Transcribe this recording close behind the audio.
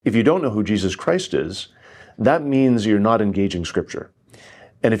If you don't know who Jesus Christ is, that means you're not engaging Scripture.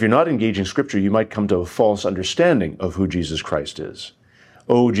 And if you're not engaging Scripture, you might come to a false understanding of who Jesus Christ is.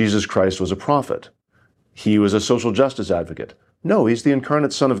 Oh, Jesus Christ was a prophet. He was a social justice advocate. No, he's the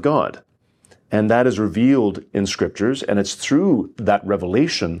incarnate Son of God. And that is revealed in Scriptures, and it's through that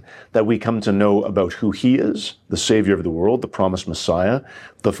revelation that we come to know about who he is, the Savior of the world, the promised Messiah,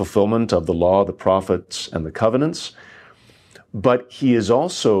 the fulfillment of the law, the prophets, and the covenants. But he is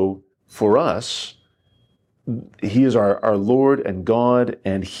also, for us, he is our Lord and God,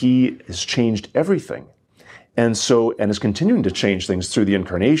 and he has changed everything. And is continuing to change things through the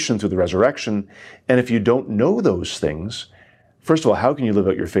incarnation, through the resurrection. And if you don't know those things, first of all, how can you live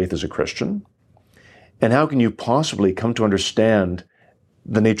out your faith as a Christian? And how can you possibly come to understand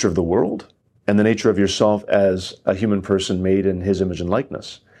the nature of the world and the nature of yourself as a human person made in his image and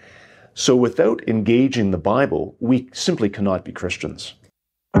likeness? So without engaging the Bible, we simply cannot be Christians.